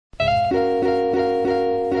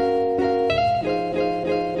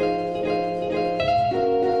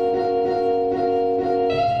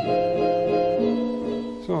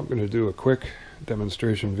going to do a quick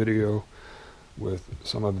demonstration video with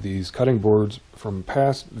some of these cutting boards from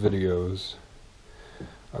past videos.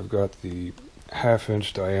 I've got the 1/2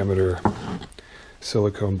 inch diameter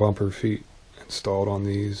silicone bumper feet installed on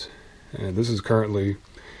these, and this is currently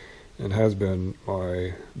and has been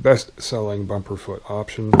my best selling bumper foot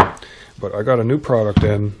option, but I got a new product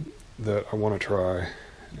in that I want to try,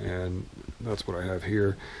 and that's what I have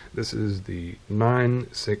here. This is the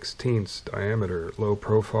 9/16 diameter low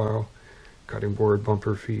profile cutting board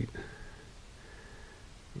bumper feet,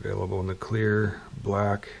 available in the clear,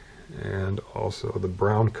 black, and also the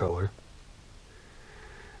brown color.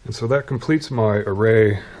 And so that completes my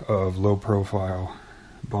array of low profile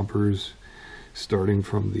bumpers, starting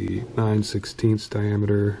from the 9/16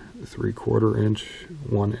 diameter, 3/4 inch,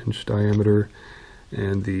 1 inch diameter,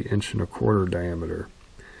 and the 1.25 inch diameter.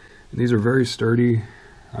 And these are very sturdy.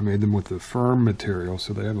 I made them with the firm material,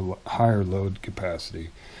 so they have a higher load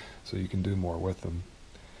capacity, so you can do more with them.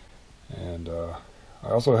 And I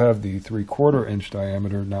also have the 3/4 inch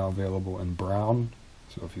diameter now available in brown,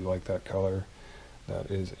 so if you like that color, that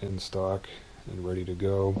is in stock and ready to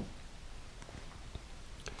go.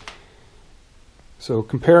 So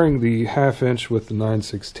comparing the 1/2 inch with the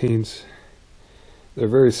 9/16, they're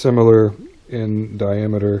very similar in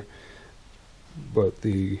diameter, but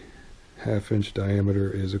the 1/2 inch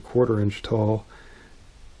diameter is 1/4 inch tall,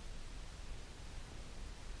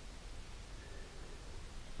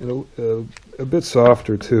 and a bit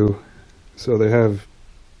softer too, so they have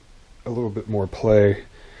a little bit more play,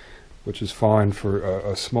 which is fine for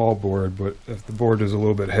a small board, but if the board is a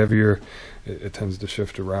little bit heavier, it tends to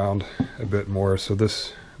shift around a bit more, so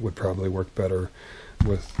this would probably work better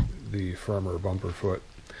with the firmer bumper foot.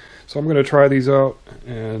 So I'm going to try these out,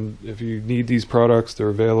 and if you need these products, they're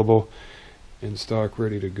available in stock,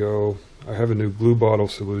 ready to go. I have a new glue bottle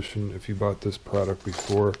solution. If you bought this product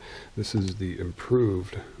before, this is the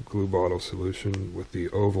improved glue bottle solution with the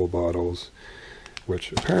oval bottles,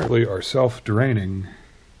 which apparently are self-draining,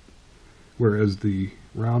 whereas the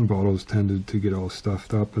round bottles tended to get all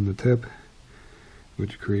stuffed up in the tip,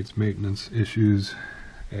 which creates maintenance issues.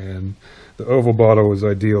 And the oval bottle was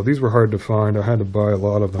ideal. These were hard to find. I had to buy a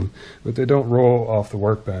lot of them, but they don't roll off the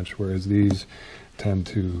workbench, whereas these tend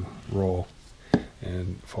to roll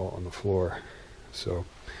and fall on the floor. So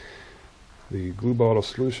the glue bottle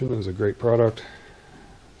solution is a great product.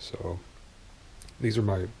 So these are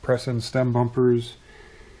my press-in stem bumpers,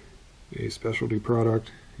 a specialty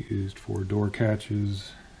product used for door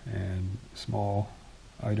catches and small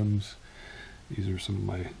items. These are some of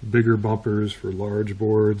my bigger bumpers for large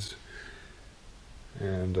boards,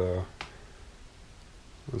 and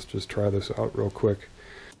let's just try this out real quick.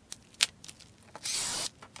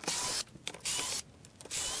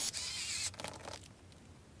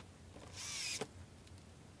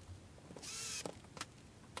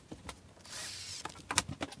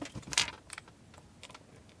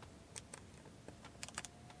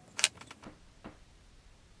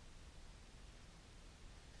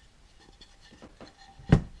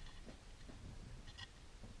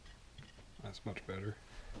 That's much better.